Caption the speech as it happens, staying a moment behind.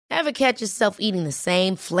Ever catch yourself eating the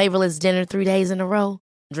same flavorless dinner 3 days in a row?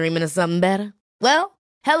 Dreaming of something better? Well,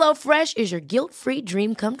 HelloFresh is your guilt-free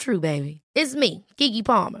dream come true, baby. It's me, Keke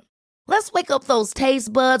Palmer. Let's wake up those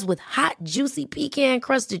taste buds with hot, juicy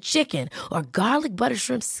pecan-crusted chicken or garlic butter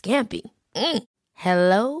shrimp scampi.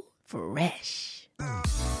 Hello Fresh.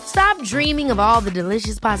 Stop dreaming of all the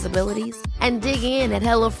delicious possibilities and dig in at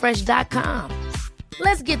HelloFresh.com.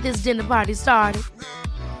 Let's get this dinner party started.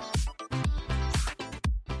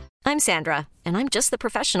 I'm Sandra, and I'm just the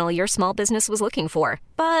professional your small business was looking for.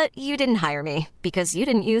 But you didn't hire me because you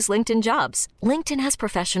didn't use LinkedIn Jobs. LinkedIn has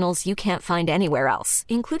professionals you can't find anywhere else,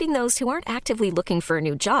 including those who aren't actively looking for a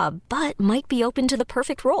new job, but might be open to the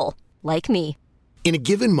perfect role, like me. In a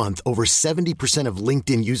given month, over 70% of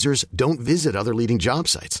LinkedIn users don't visit other leading job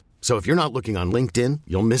sites. So if you're not looking on LinkedIn,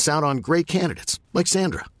 you'll miss out on great candidates like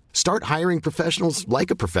Sandra. Start hiring professionals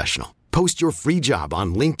like a professional. Post your free job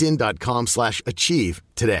on linkedin.com/achieve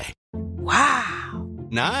today. Wow.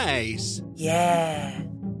 Nice. Yeah.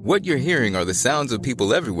 What you're hearing are the sounds of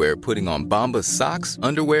people everywhere putting on Bombas socks,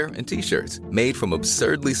 underwear, and T-shirts made from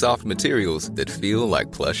absurdly soft materials that feel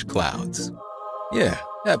like plush clouds. Yeah,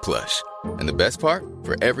 that plush. And the best part?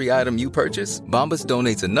 For every item you purchase, Bombas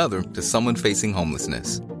donates another to someone facing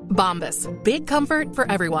homelessness. Bombas. Big comfort for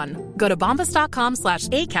everyone. Go to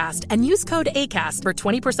bombas.com/ACAST and use code ACAST for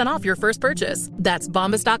 20% off your first purchase. That's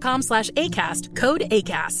bombas.com/ACAST. Code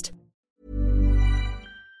ACAST.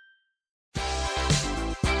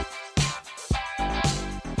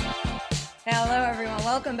 Hello, everyone.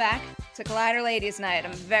 Welcome back to Collider Ladies Night.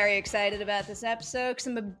 I'm very excited about this episode because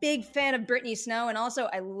I'm a big fan of Brittany Snow, and also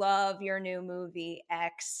I love your new movie,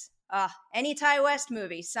 X. Any Ty West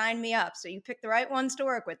movie, sign me up. So you picked the right ones to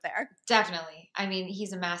work with there. Definitely. I mean,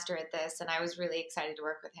 he's a master at this, and I was really excited to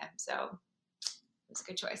work with him. So it's a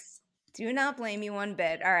good choice. Do not blame you one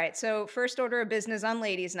bit. All right, so first order of business on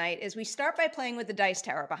Ladies Night is we start by playing with the dice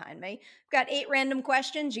tower behind me. We've got 8 random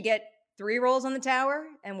questions. You get 3 rolls on the tower,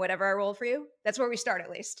 and whatever I roll for you, that's where we start at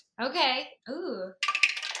least. Okay. Ooh.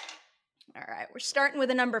 All right, we're starting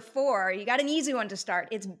with a number 4. You got an easy one to start.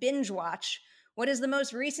 It's binge watch. What is the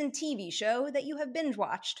most recent TV show that you have binge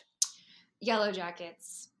watched? Yellow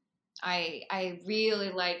Jackets. I really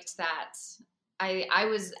liked that. I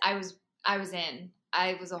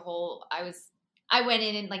went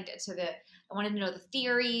in and like I wanted to know the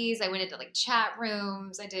theories. I went into like chat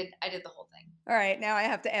rooms. I did the whole thing. All right, now I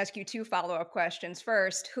have to ask you 2 follow-up questions.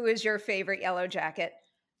 First, who is your favorite Yellow Jacket?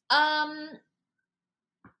 I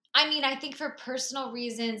mean, I think for personal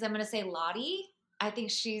reasons, I'm going to say Lottie. I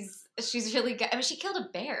think she's really good. I mean, she killed a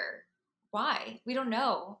bear. Why? We don't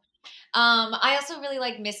know. I also really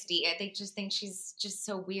like Misty. I think she's just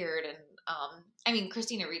so weird. And I mean,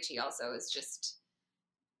 Christina Ricci also is just,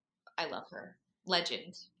 I love her.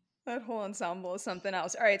 Legend. That whole ensemble is something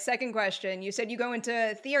else. All right, second question. You said you go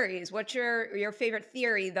into theories. What's your favorite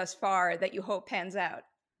theory thus far that you hope pans out?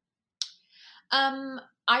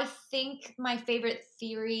 I think my favorite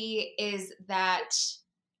theory is that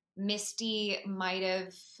Misty might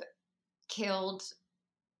have killed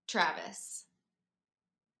Travis.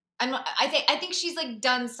 I think she's like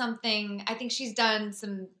done something. I think she's done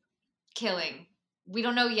some killing. We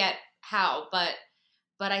don't know yet how, but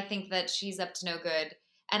I think that she's up to no good.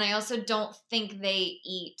 And I also don't think they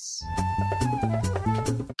eat.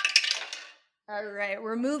 All right,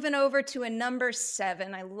 we're moving over to a number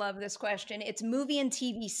 7. I love this question. It's movie and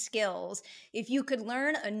TV skills. If you could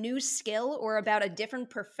learn a new skill or about a different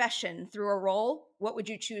profession through a role, what would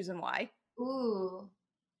you choose and why? Ooh,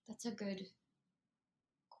 that's a good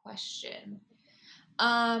question.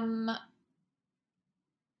 I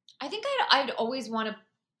think I'd always want to,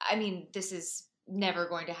 I mean, this is never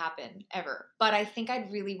going to happen ever, but I think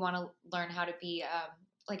I'd really want to learn how to be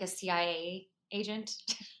like a CIA agent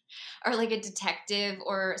or like a detective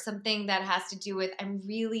or something that has to do with, I'm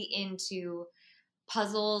really into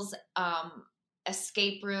puzzles,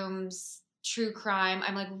 escape rooms, true crime.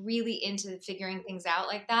 I'm like really into figuring things out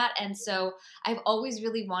like that. And so I've always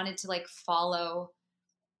really wanted to like follow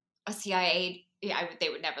a CIA. Yeah, they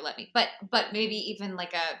would never let me, but maybe even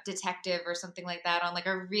like a detective or something like that on like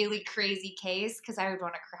a really crazy case, because I would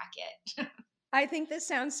want to crack it. I think this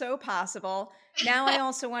sounds so possible. Now I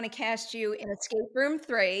also want to cast you in Escape Room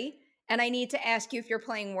 3, and I need to ask you if you're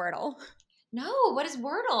playing Wordle. No, what is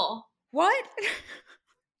Wordle? What?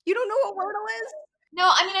 You don't know what Wordle is? No,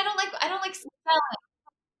 I mean I don't like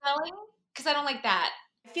spelling because I don't like that.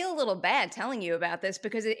 I feel a little bad telling you about this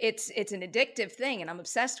because it's an addictive thing and I'm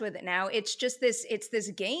obsessed with it now. It's just this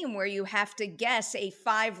game where you have to guess a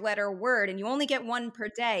 5-letter word and you only get one per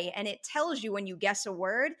day, and it tells you when you guess a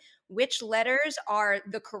word which letters are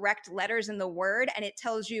the correct letters in the word, and it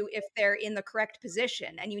tells you if they're in the correct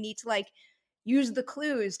position, and you need to like use the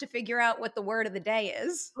clues to figure out what the word of the day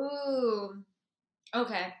is. Ooh.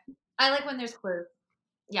 Okay. I like when there's clues.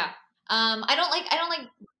 Yeah. I don't like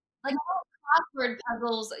crossword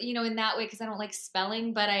puzzles, in that way, because I don't like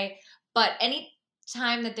spelling, but any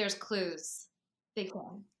time that there's clues, big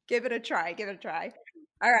fan. Give it a try.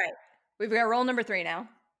 All right. We've got roll number 3 now.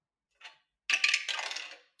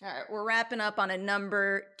 All right, we're wrapping up on a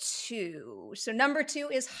number 2. So number 2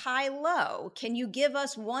 is high-low. Can you give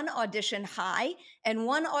us one audition high and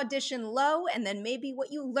one audition low, and then maybe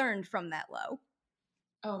what you learned from that low?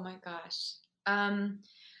 Oh my gosh. How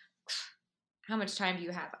much time do you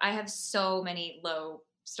have? I have so many low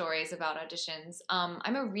stories about auditions.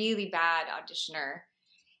 I'm a really bad auditioner,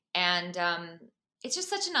 and it's just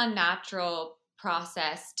such an unnatural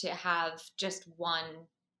process to have just one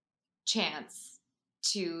chance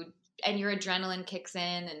and your adrenaline kicks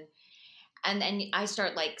in, and then I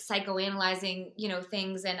start like psychoanalyzing,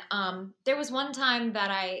 things. And there was one time that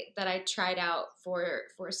I tried out for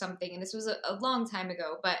something, and this was a long time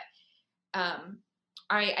ago, but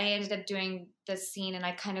I ended up doing this scene and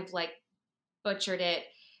I kind of like butchered it.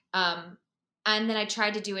 And then I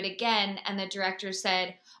tried to do it again, and the director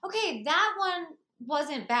said, okay, that one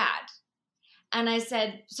wasn't bad. And I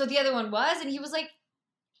said, so the other one was? And he was like,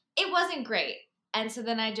 it wasn't great. And so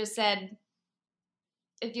then I just said,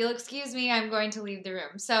 if you'll excuse me, I'm going to leave the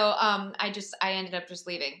room. So I ended up just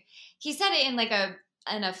leaving. He said it in like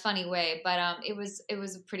in a funny way, but it was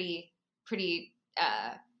a pretty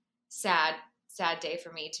sad day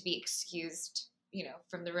for me to be excused,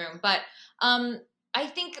 from the room. But I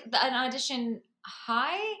think an audition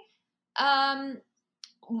high,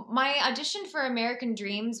 my audition for American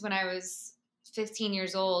Dreams when I was 15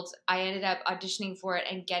 years old, I ended up auditioning for it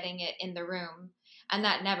and getting it in the room. And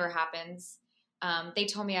that never happens. They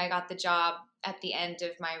told me I got the job at the end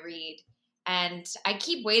of my read, and I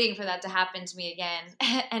keep waiting for that to happen to me again.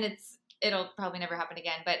 And it'll probably never happen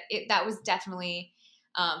again. But that was definitely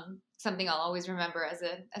something I'll always remember as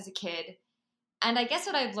a kid. And I guess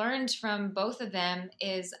what I've learned from both of them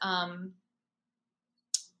is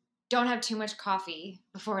don't have too much coffee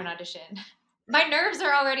before an audition. My nerves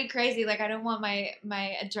are already crazy. Like I don't want my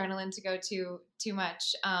adrenaline to go too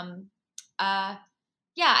much.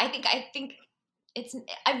 Yeah, I think it's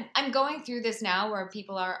I'm going through this now where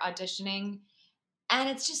people are auditioning, and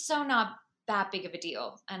it's just so not that big of a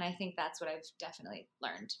deal. And I think that's what I've definitely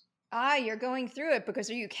learned. You're going through it because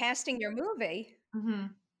are you casting your movie? Mm-hmm.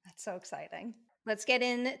 That's so exciting. Let's get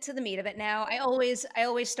into the meat of it now. I always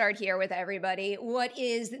start here with everybody. What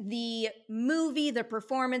is the movie, the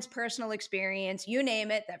performance, personal experience, you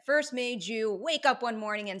name it, that first made you wake up one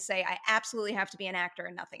morning and say, I absolutely have to be an actor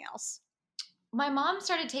and nothing else? My mom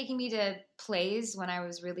started taking me to plays when I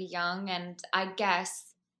was really young, and I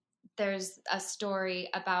guess there's a story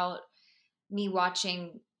about me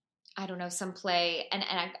watching, I don't know, some play and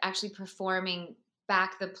actually performing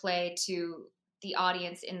back the play to the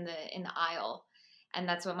audience in the aisle. And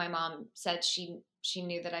that's what my mom said. She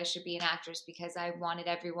knew that I should be an actress because I wanted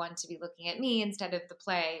everyone to be looking at me instead of the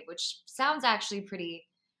play, which sounds actually pretty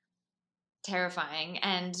terrifying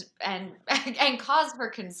and cause for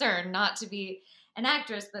concern not to be an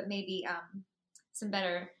actress, but maybe some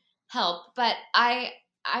better help. But I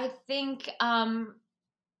think the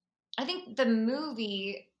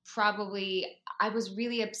movie, probably, I was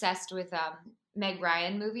really obsessed with Meg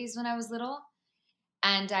Ryan movies when I was little.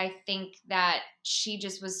 And I think that she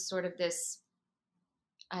just was sort of this,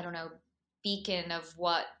 I don't know, beacon of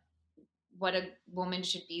what a woman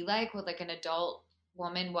should be like, what like an adult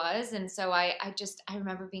woman was. And so I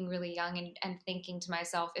remember being really young and thinking to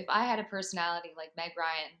myself, if I had a personality like Meg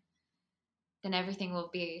Ryan, then everything will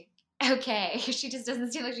be okay. She just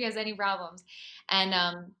doesn't seem like she has any problems. And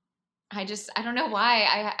I don't know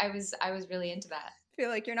why I was really into that. I feel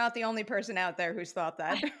like you're not the only person out there who's thought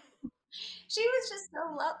that. She was just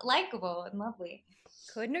so likable and lovely.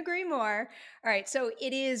 Couldn't agree more. All right, so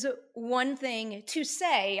it is one thing to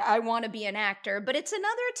say, I want to be an actor, but it's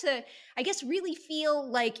another to, I guess, really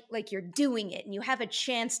feel like you're doing it and you have a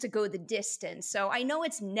chance to go the distance. So I know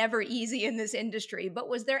it's never easy in this industry, but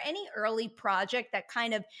was there any early project that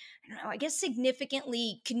kind of, I don't know, I guess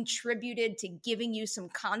significantly contributed to giving you some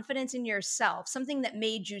confidence in yourself? Something that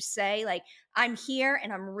made you say, like, I'm here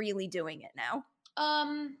and I'm really doing it now?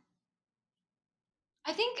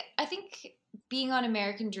 I think being on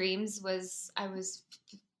American Dreams I was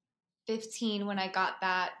 15 when I got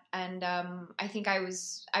that, and I think I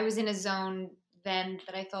was in a zone then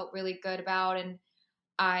that I felt really good about, and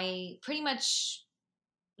I pretty much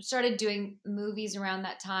started doing movies around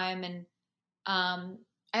that time. And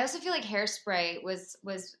I also feel like Hairspray was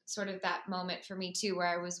sort of that moment for me too, where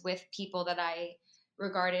I was with people that I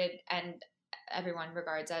regarded and everyone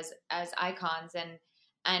regards as icons,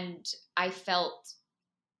 and I felt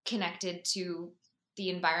connected to the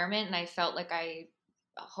environment, and I felt like I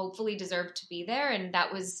hopefully deserved to be there. And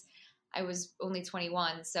I was only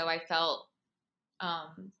 21, so I felt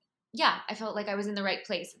I felt like I was in the right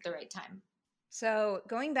place at the right time. So,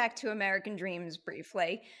 going back to American Dreams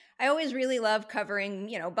briefly, I always really love covering,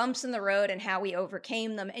 bumps in the road and how we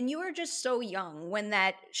overcame them. And you were just so young when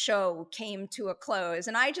that show came to a close.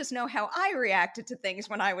 And I just know how I reacted to things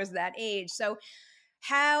when I was that age. So,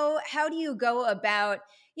 how do you go about,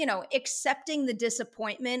 accepting the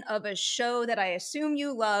disappointment of a show that I assume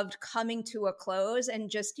you loved coming to a close, and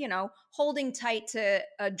just, holding tight to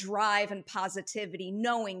a drive and positivity,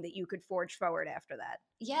 knowing that you could forge forward after that?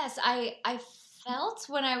 Yes, I felt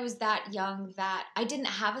when I was that young that I didn't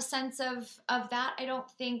have a sense of that, I don't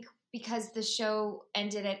think, because the show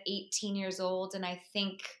ended at 18 years old, and I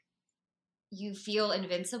think you feel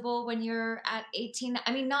invincible when you're at 18.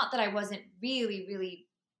 I mean, not that I wasn't really, really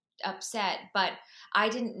upset, but I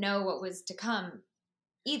didn't know what was to come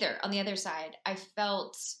either on the other side. I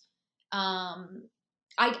felt,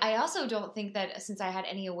 I also don't think that since I had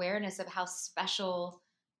any awareness of how special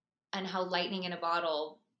and how lightning in a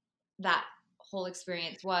bottle that whole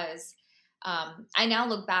experience was, I now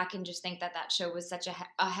look back and just think that show was such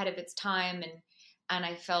ahead of its time, and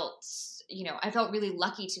I felt, I felt really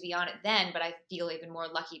lucky to be on it then, but I feel even more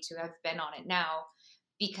lucky to have been on it now,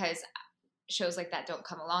 because shows like that don't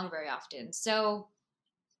come along very often. So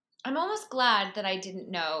I'm almost glad that I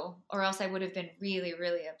didn't know, or else I would have been really,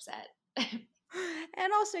 really upset.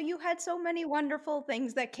 And also, you had so many wonderful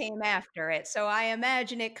things that came after it. So I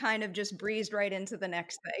imagine it kind of just breezed right into the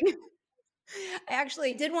next thing. I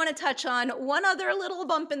actually did want to touch on one other little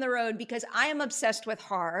bump in the road, because I am obsessed with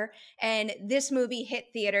horror, and this movie hit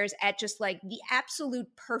theaters at just like the absolute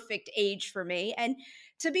perfect age for me. And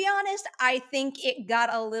to be honest, I think it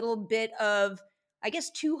got a little bit of, I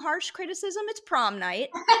guess, too harsh criticism. It's Prom Night.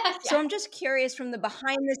 Yeah. So I'm just curious, from the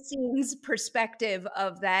behind the scenes perspective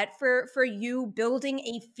of that, for you building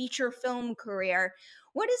a feature film career,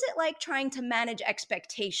 what is it like trying to manage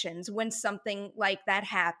expectations when something like that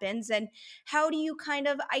happens? And how do you kind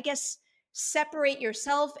of, I guess, separate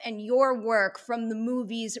yourself and your work from the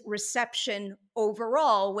movie's reception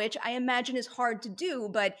overall, which I imagine is hard to do,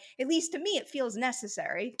 but at least to me, it feels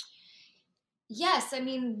necessary? Yes, I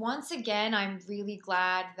mean, once again, I'm really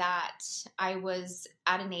glad that I was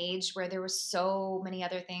at an age where there were so many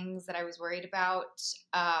other things that I was worried about,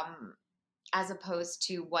 as opposed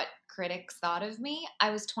to what critics thought of me.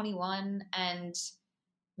 I was 21 and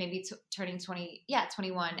maybe turning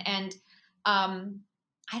 21. And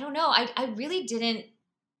I don't know, I really didn't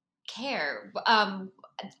care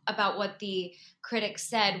about what the critics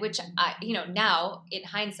said, which now in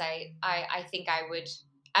hindsight, I think I would,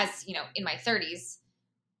 as in my 30s,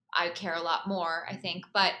 I care a lot more, I think.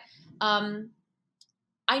 But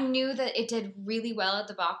I knew that it did really well at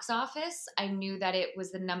the box office. I knew that it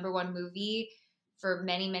was the #1 movie for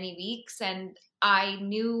many, many weeks. And I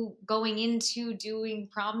knew going into doing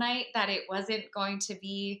Prom Night that it wasn't going to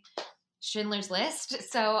be Schindler's List.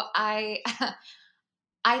 So I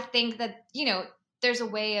think that, there's a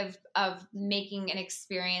way of making an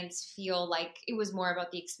experience feel like it was more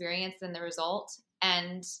about the experience than the result.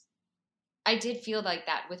 And I did feel like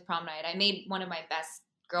that with Prom Night. I made one of my best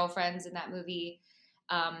girlfriends in that movie,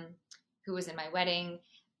 who was in my wedding.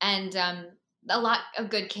 And a lot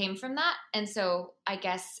of good came from that. And so I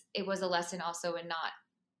guess it was a lesson also in not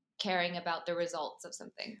caring about the results of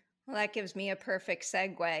something. Well, that gives me a perfect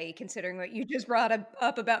segue, considering what you just brought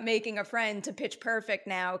up about making a friend, to Pitch Perfect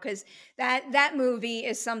now, because that movie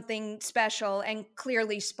is something special and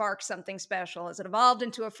clearly sparked something special as it evolved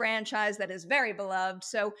into a franchise that is very beloved.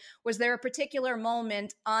 So was there a particular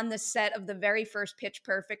moment on the set of the very first Pitch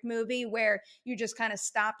Perfect movie where you just kind of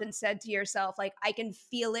stopped and said to yourself, like, I can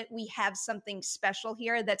feel it, we have something special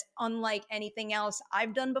here that's unlike anything else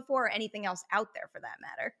I've done before, or anything else out there for that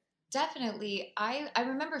matter? Definitely. I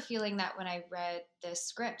remember feeling that when I read the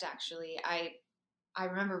script, actually. I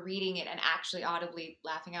remember reading it and actually audibly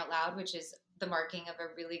laughing out loud, which is the marking of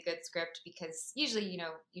a really good script, because usually,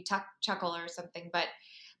 you chuckle or something. But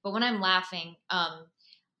when I'm laughing,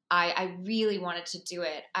 I really wanted to do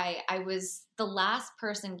it. I was the last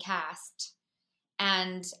person cast,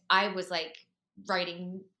 And I was like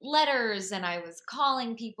writing letters and I was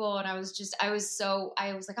calling people and I was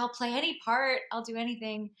like, I'll play any part. I'll do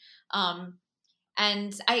anything.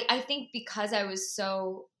 And I think because I was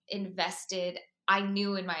so invested, I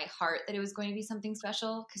knew in my heart that it was going to be something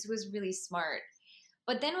special because it was really smart.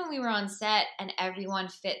 But then when we were on set and everyone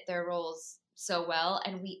fit their roles so well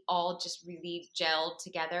and we all just really gelled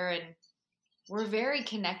together and we're very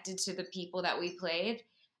connected to the people that we played,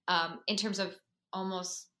 in terms of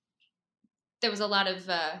almost, there was a lot of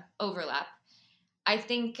overlap. I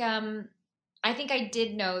think I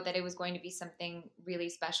did know that it was going to be something really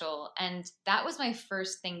special. And that was my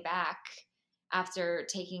first thing back after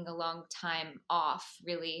taking a long time off,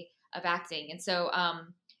 really, of acting. And so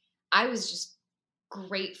I was just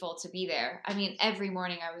grateful to be there. I mean, every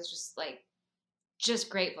morning I was just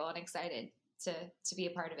grateful and excited to be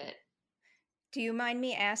a part of it. Do you mind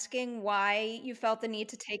me asking why you felt the need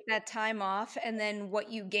to take that time off and then what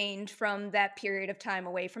you gained from that period of time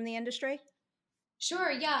away from the industry? Sure.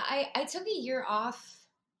 Yeah. I took a year off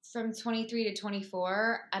from 23 to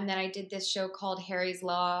 24. And then I did this show called Harry's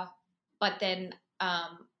Law. But then I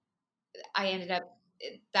ended up,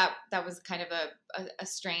 that was kind of a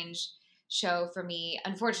strange show for me.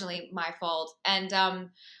 Unfortunately, my fault. And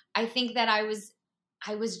I think that I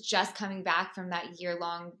was just coming back from that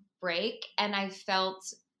year-long break. And I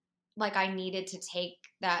felt like I needed to take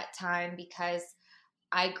that time because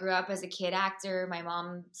I grew up as a kid actor. My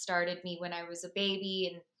mom started me when I was a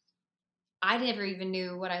baby and I never even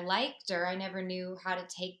knew what I liked or I never knew how to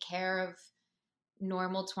take care of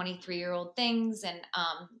normal 23-year-old things. And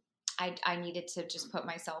I needed to just put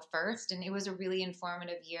myself first. And it was a really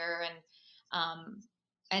informative year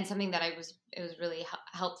and something that it was really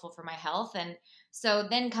helpful for my health. And so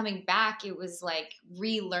then coming back, it was like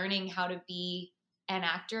relearning how to be an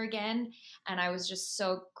actor again. And I was just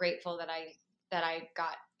so grateful that I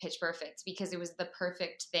got Pitch Perfect because it was the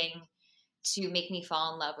perfect thing to make me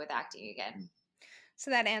fall in love with acting again.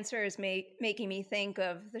 So that answer is making me think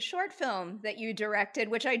of the short film that you directed,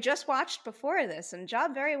 which I just watched before this, and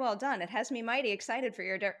job very well done. It has me mighty excited for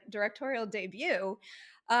your directorial debut.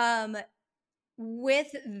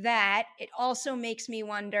 With that, it also makes me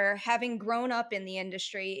wonder, having grown up in the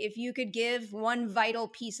industry, if you could give one vital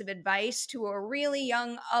piece of advice to a really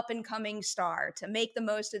young up-and-coming star to make the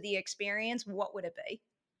most of the experience, what would it be?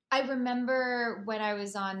 I remember when I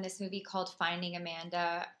was on this movie called Finding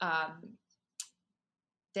Amanda,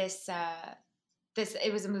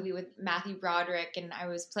 it was a movie with Matthew Broderick, and I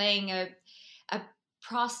was playing a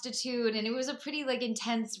prostitute, and it was a pretty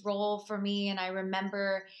intense role for me. And I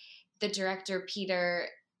remember the director, Peter,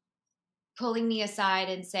 pulling me aside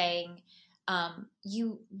and saying,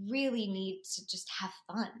 you really need to just have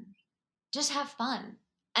fun. Just have fun.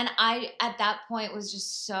 And I, at that point, was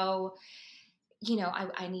just so,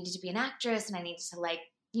 I needed to be an actress and I needed to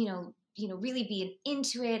really be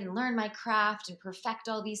into it and learn my craft and perfect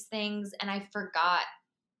all these things. And I forgot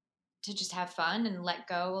to just have fun and let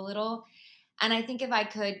go a little. And I think if I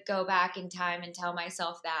could go back in time and tell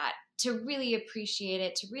myself that, to really appreciate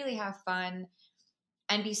it, to really have fun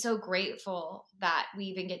and be so grateful that we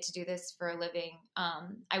even get to do this for a living,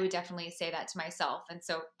 I would definitely say that to myself. And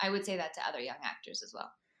so I would say that to other young actors as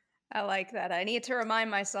well. I like that. I need to remind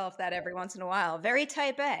myself that every once in a while. Very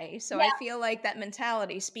type A. So Yeah. I feel like that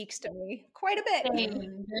mentality speaks to me quite a bit. Same,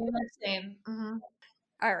 very much same. Mm-hmm.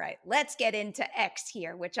 All right, let's get into X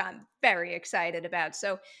here, which I'm very excited about.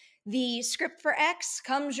 So the script for X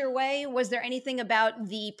comes your way. Was there anything about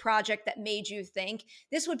the project that made you think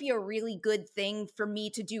this would be a really good thing for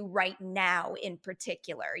me to do right now in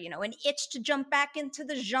particular? An itch to jump back into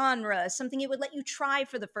the genre, something it would let you try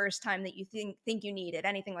for the first time that you think you needed,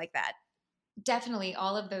 anything like that? Definitely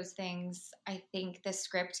all of those things. I think the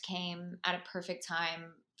script came at a perfect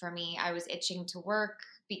time for me. I was itching to work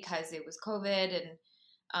because it was COVID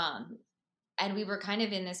and we were kind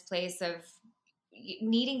of in this place of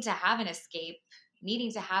needing to have an escape,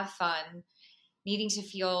 needing to have fun, needing to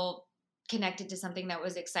feel connected to something that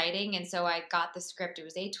was exciting. And so I got the script. It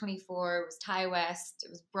was A24, it was Ty West,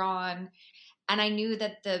 it was Braun. And I knew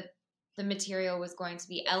that the material was going to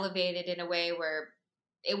be elevated in a way where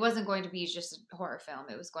it wasn't going to be just a horror film.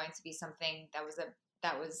 It was going to be something that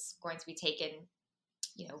was going to be taken,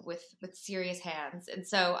 with serious hands. And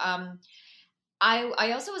so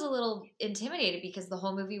I also was a little intimidated because the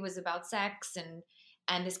whole movie was about sex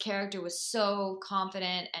and this character was so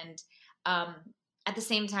confident. And at the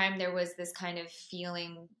same time, there was this kind of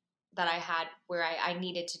feeling that I had where I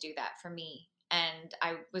needed to do that for me. And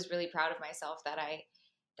I was really proud of myself that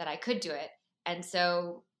I could do it. And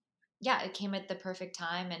so, yeah, it came at the perfect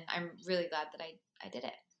time. And I'm really glad that I did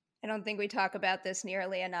it. I don't think we talk about this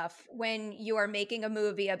nearly enough. When you are making a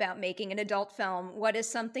movie about making an adult film, what is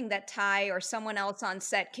something that Ty or someone else on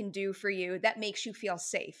set can do for you that makes you feel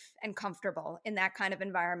safe and comfortable in that kind of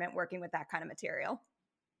environment working with that kind of material?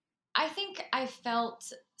 I think I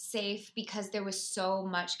felt safe because there was so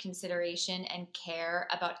much consideration and care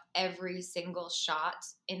about every single shot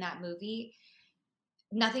in that movie.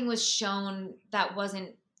 Nothing was shown that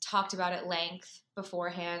wasn't talked about at length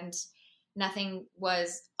beforehand. Nothing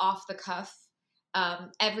was off the cuff.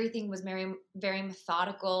 Everything was very, very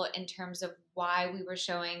methodical in terms of why we were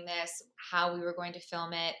showing this, how we were going to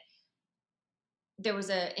film it. There was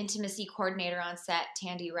an intimacy coordinator on set,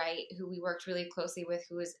 Tandy Wright, who we worked really closely with,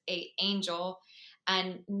 who was an angel,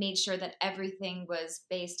 and made sure that everything was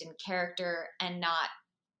based in character and not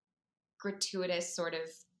gratuitous sort of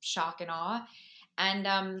shock and awe. And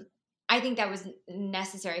I think that was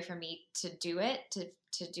necessary for me to do it,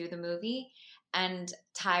 to do the movie. And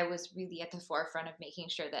Ty was really at the forefront of making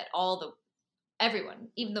sure that everyone,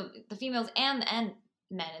 even the females and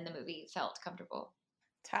men in the movie, felt comfortable.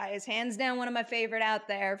 Ty is hands down one of my favorite out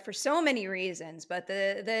there for so many reasons, but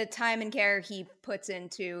the time and care he puts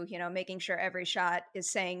into, making sure every shot is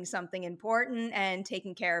saying something important and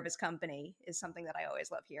taking care of his company is something that I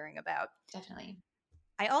always love hearing about. Definitely.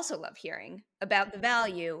 I also love hearing about the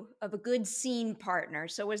value of a good scene partner.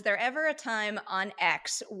 So was there ever a time on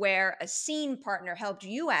X where a scene partner helped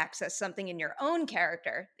you access something in your own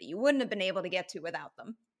character that you wouldn't have been able to get to without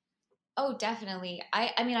them? Oh, definitely.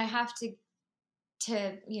 I mean, I have to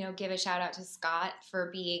give a shout out to Scott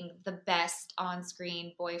for being the best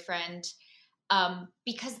on-screen boyfriend,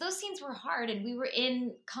 because those scenes were hard and we were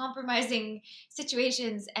in compromising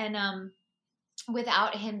situations, and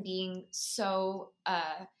without him being so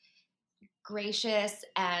gracious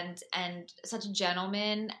and such a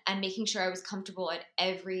gentleman and making sure I was comfortable at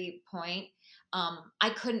every point, I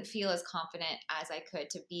couldn't feel as confident as I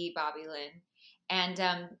could to be Bobby Lynn.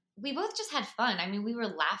 And we both just had fun. I mean, we were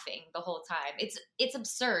laughing the whole time. It's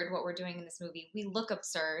absurd what we're doing in this movie. We look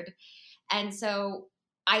absurd. And so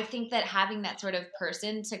I think that having that sort of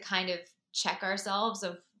person to kind of check ourselves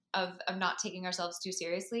of not taking ourselves too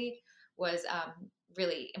seriously was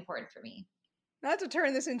really important for me. Not to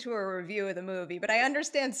turn this into a review of the movie, but I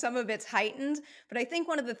understand some of it's heightened. But I think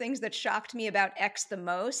one of the things that shocked me about X the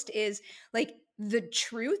most is like the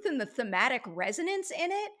truth and the thematic resonance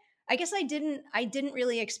in it. I guess I didn't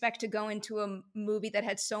really expect to go into a movie that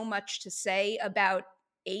had so much to say about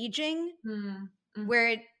aging,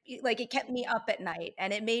 where it kept me up at night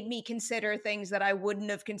and it made me consider things that I wouldn't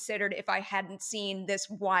have considered if I hadn't seen this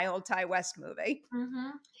wild Ty West movie.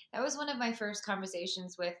 Mm-hmm. That was one of my first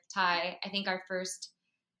conversations with Ty. I think our first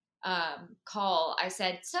call, I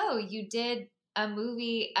said, so you did a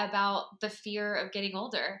movie about the fear of getting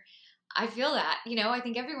older. I feel that, I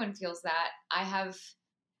think everyone feels that. I have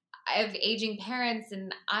aging parents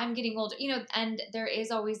and I'm getting older, and there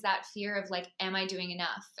is always that fear of like, am I doing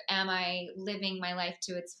enough? Am I living my life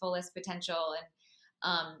to its fullest potential?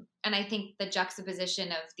 And I think the juxtaposition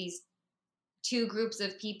of these two groups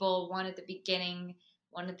of people, one at the beginning,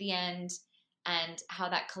 one at the end, and how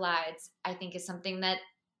that collides, I think is something that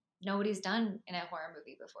nobody's done in a horror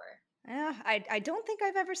movie before. Yeah, I don't think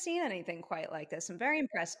I've ever seen anything quite like this. I'm very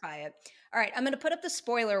impressed by it. All right, I'm going to put up the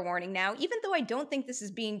spoiler warning now, even though I don't think this is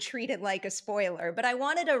being treated like a spoiler, but I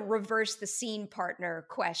wanted to reverse the scene partner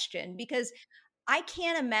question because I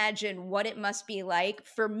can't imagine what it must be like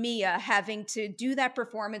for Mia having to do that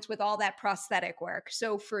performance with all that prosthetic work.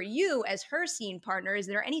 So for you as her scene partner, is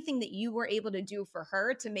there anything that you were able to do for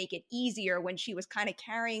her to make it easier when she was kind of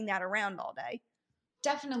carrying that around all day?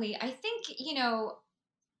 Definitely. I think,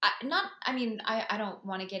 I don't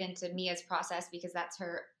want to get into Mia's process because that's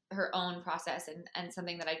her own process and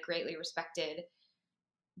something that I greatly respected.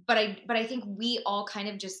 But I think we all kind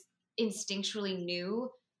of just instinctually knew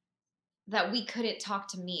that we couldn't talk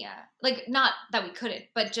to Mia. Like, not that we couldn't,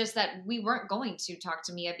 but just that we weren't going to talk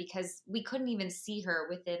to Mia because we couldn't even see her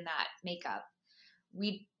within that makeup.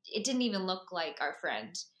 It didn't even look like our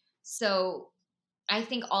friend. So I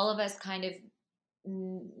think all of us kind of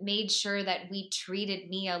made sure that we treated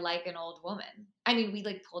Mia like an old woman. I mean, we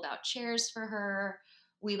like pulled out chairs for her.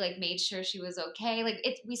 We like made sure she was okay. Like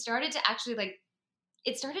we started to actually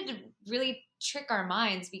it started to really trick our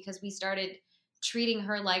minds because we started treating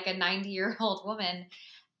her like a 90-year-old woman.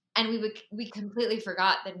 And we completely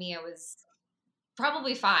forgot that Mia was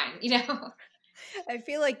probably fine, I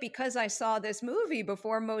feel like because I saw this movie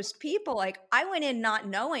before most people, like I went in not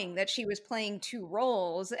knowing that she was playing two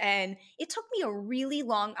roles, and it took me a really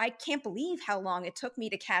long, I can't believe how long it took me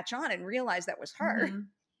to catch on and realize that was her. Mm-hmm.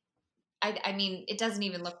 I mean, it doesn't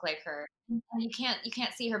even look like her. and you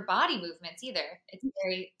can't see her body movements either. It's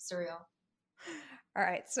very surreal. All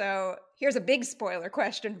right, so here's a big spoiler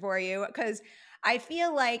question for you because I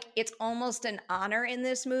feel like it's almost an honor in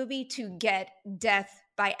this movie to get death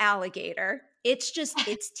by alligator. It's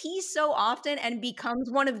teased so often and becomes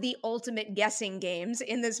one of the ultimate guessing games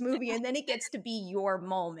in this movie, and then it gets to be your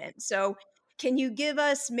moment. So, can you give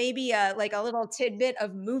us maybe a little tidbit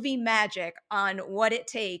of movie magic on what it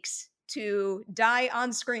takes to die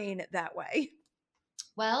on screen that way?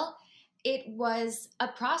 Well, it was a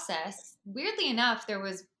process. Weirdly enough, there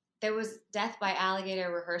was death by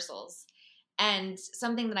alligator rehearsals, and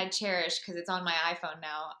something that I cherish because it's on my iPhone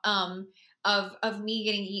now. Of me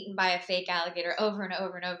getting eaten by a fake alligator over and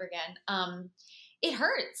over and over again. It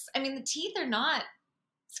hurts. I mean, the teeth are not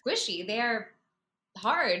squishy; they are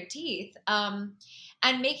hard teeth. And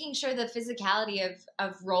making sure the physicality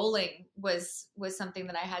of rolling was something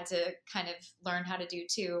that I had to kind of learn how to do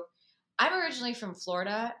too. I'm originally from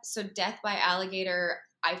Florida, so death by alligator,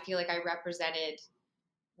 I feel like I represented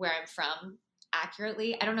where I'm from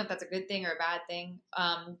accurately. I don't know if that's a good thing or a bad thing,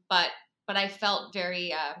 but I felt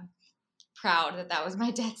very proud that was my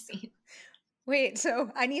death scene. Wait, so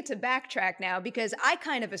I need to backtrack now because I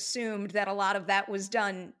kind of assumed that a lot of that was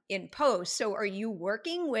done in post. So are you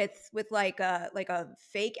working with like a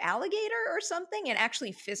fake alligator or something and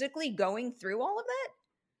actually physically going through all of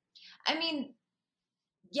that? I mean,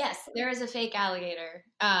 yes, there is a fake alligator.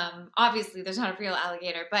 Obviously, there's not a real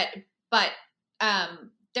alligator, but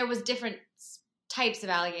there was different types of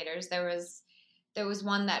alligators. There was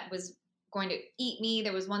one that was going to eat me.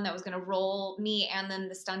 There was one that was going to roll me, and then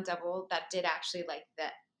the stunt double that did actually like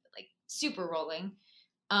super rolling.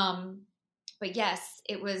 But yes,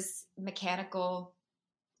 it was mechanical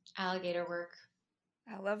alligator work.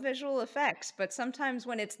 I love visual effects, but sometimes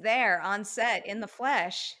when it's there on set in the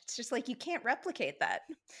flesh, it's just like you can't replicate that.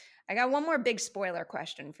 I got one more big spoiler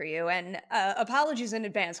question for you, and apologies in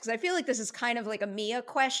advance because I feel like this is kind of like a Mia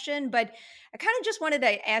question, but I kind of just wanted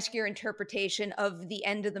to ask your interpretation of the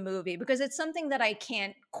end of the movie because it's something that I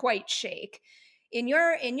can't quite shake. In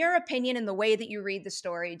your opinion, in the way that you read the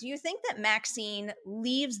story, do you think that Maxine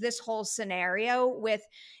leaves this whole scenario with,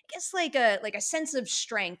 I guess, like a sense of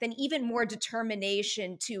strength and even more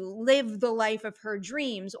determination to live the life of her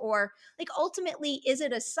dreams, or like ultimately, is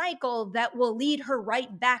it a cycle that will lead her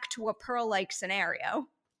right back to a Pearl-like scenario?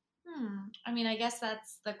 I mean, I guess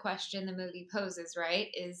that's the question the movie poses, right?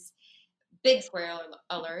 Is big spoiler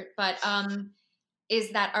alert, but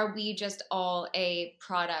is that are we just all a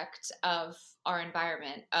product of our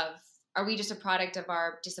environment? Are we just a product of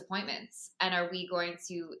our disappointments? And are we going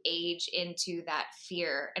to age into that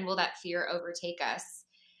fear? And will that fear overtake us?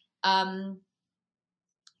 I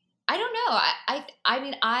don't know. I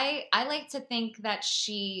mean, I like to think that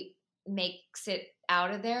she makes it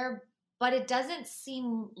out of there, but it doesn't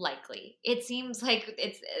seem likely. It seems like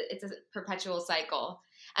it's a perpetual cycle.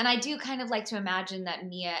 And I do kind of like to imagine that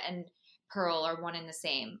Mia and Pearl are one and the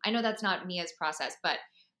same. I know that's not Mia's process, but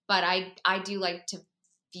I do like to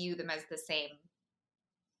view them as the same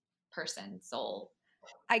person, soul.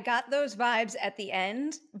 I got those vibes at the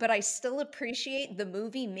end, but I still appreciate the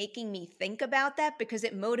movie making me think about that because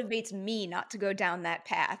it motivates me not to go down that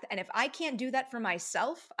path. And if I can't do that for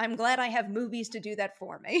myself, I'm glad I have movies to do that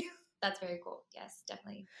for me. That's very cool. Yes,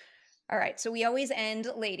 definitely. All right, so we always end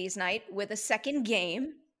Ladies' Night with a second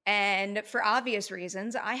game. And for obvious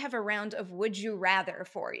reasons, I have a round of Would You Rather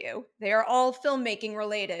for you. They are all filmmaking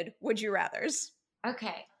related Would You Rathers.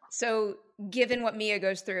 Okay. So given what Mia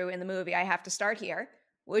goes through in the movie, I have to start here.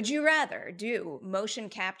 Would you rather do motion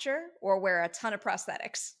capture or wear a ton of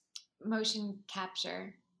prosthetics? Motion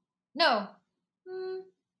capture. No.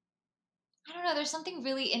 I don't know. There's something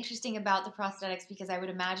really interesting about the prosthetics because I would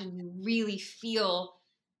imagine you really feel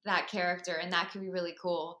that character and that could be really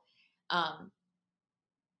cool.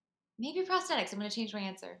 Maybe prosthetics. I'm going to change my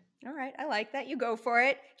answer. All right. I like that. You go for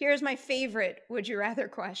it. Here's my favorite Would You Rather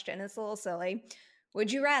question. It's a little silly.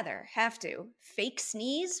 Would you rather have to fake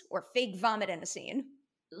sneeze or fake vomit in a scene?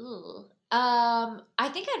 Ooh. I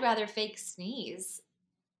think I'd rather fake sneeze.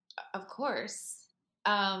 Of course.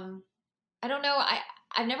 I don't know.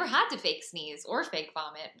 I've never had to fake sneeze or fake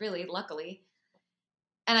vomit, really, luckily.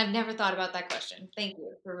 And I've never thought about that question. Thank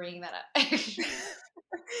you for bringing that up.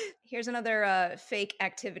 Here's another fake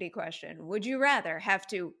activity question. Would you rather have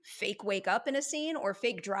to fake wake up in a scene or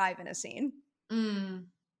fake drive in a scene?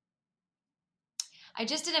 I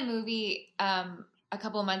just did a movie a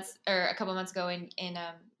couple months ago in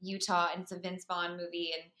Utah, and it's a Vince Vaughn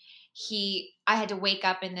movie, and I had to wake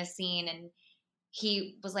up in this scene, and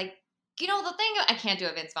he was like you know, the thing, I can't do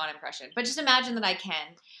a Vince Vaughn impression, but just imagine that I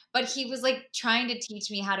can. But he was like trying to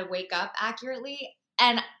teach me how to wake up accurately.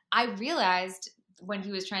 And I realized when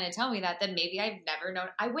he was trying to tell me that maybe I've never known.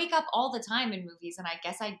 I wake up all the time in movies and I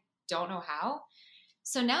guess I don't know how.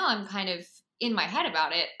 So now I'm kind of in my head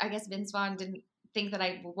about it. I guess Vince Vaughn didn't think that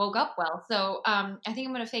I woke up well. So I think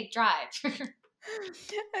I'm going to fake drive.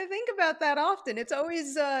 I think about that often. It's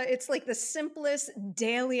always, it's like the simplest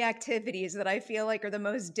daily activities that I feel like are the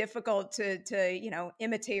most difficult to you know,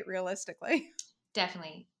 imitate realistically.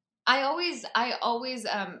 Definitely. I always,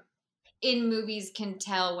 in movies can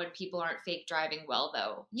tell when people aren't fake driving well,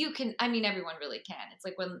 though. You can, I mean, everyone really can. It's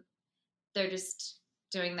like when they're just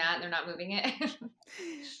doing that and they're not moving it.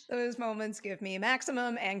 Those moments give me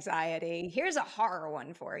maximum anxiety. Here's a horror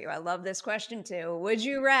one for you. I love this question too. Would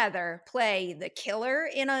you rather play the killer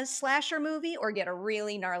in a slasher movie or get a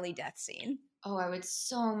really gnarly death scene? Oh, I would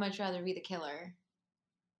so much rather be the killer.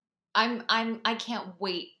 I can't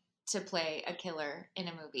wait to play a killer in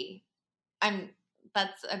a movie.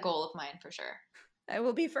 That's a goal of mine for sure. I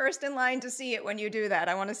will be first in line to see it when you do that.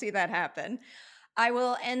 I want to see that happen. I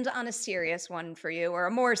will end on a serious one for you, or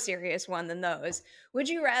a more serious one than those. Would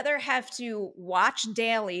you rather have to watch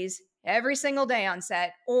dailies every single day on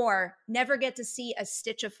set or never get to see a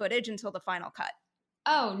stitch of footage until the final cut?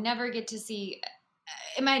 Oh, never get to see.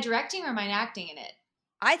 Am I directing or am I acting in it?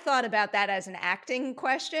 I thought about that as an acting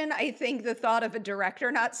question. I think the thought of a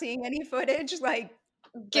director not seeing any footage,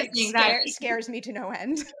 scares me to no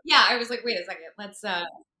end. Yeah, I was like, wait a second. Let's. I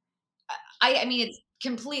mean, it's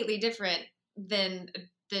completely different than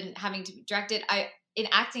having to direct it. In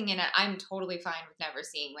acting in it, I'm totally fine with never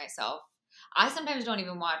seeing myself. I sometimes don't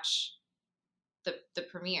even watch the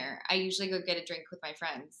premiere. I usually go get a drink with my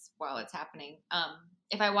friends while it's happening.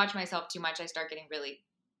 If I watch myself too much, I start getting really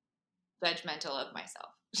judgmental of myself.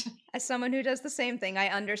 As someone who does the same thing, I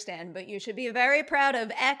understand, but you should be very proud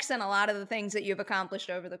of X and a lot of the things that you've accomplished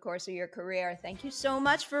over the course of your career. Thank you so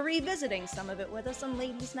much for revisiting some of it with us on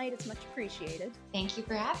Ladies' Night. It's much appreciated. Thank you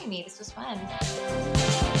for having me. This was fun.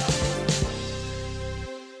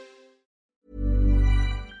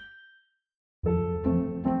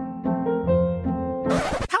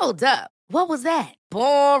 Hold up. What was that?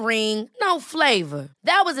 Boring. No flavor.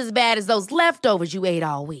 That was as bad as those leftovers you ate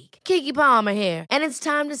all week. Keke Palmer here, and it's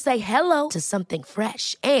time to say hello to something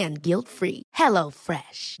fresh and guilt-free. Hello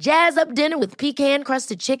Fresh. Jazz up dinner with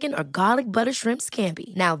pecan-crusted chicken or garlic butter shrimp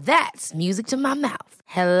scampi. Now that's music to my mouth.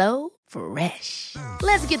 Hello Fresh.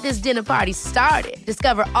 Let's get this dinner party started.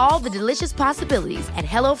 Discover all the delicious possibilities at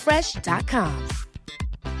HelloFresh.com.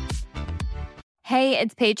 Hey,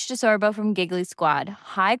 it's Paige DeSorbo from Giggly Squad.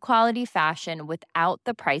 High quality fashion without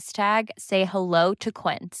the price tag. Say hello to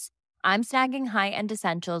Quince. I'm snagging high-end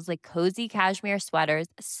essentials like cozy cashmere sweaters,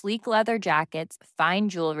 sleek leather jackets, fine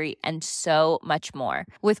jewelry, and so much more.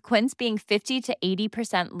 With Quince being 50 to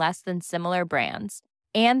 80% less than similar brands.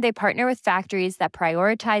 And they partner with factories that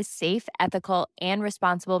prioritize safe, ethical, and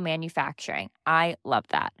responsible manufacturing. I love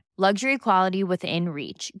that. Luxury quality within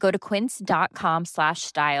reach. Go to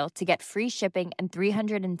quince.com/style to get free shipping and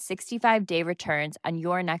 365-day returns on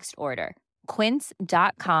your next order.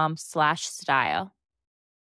 Quince.com/style.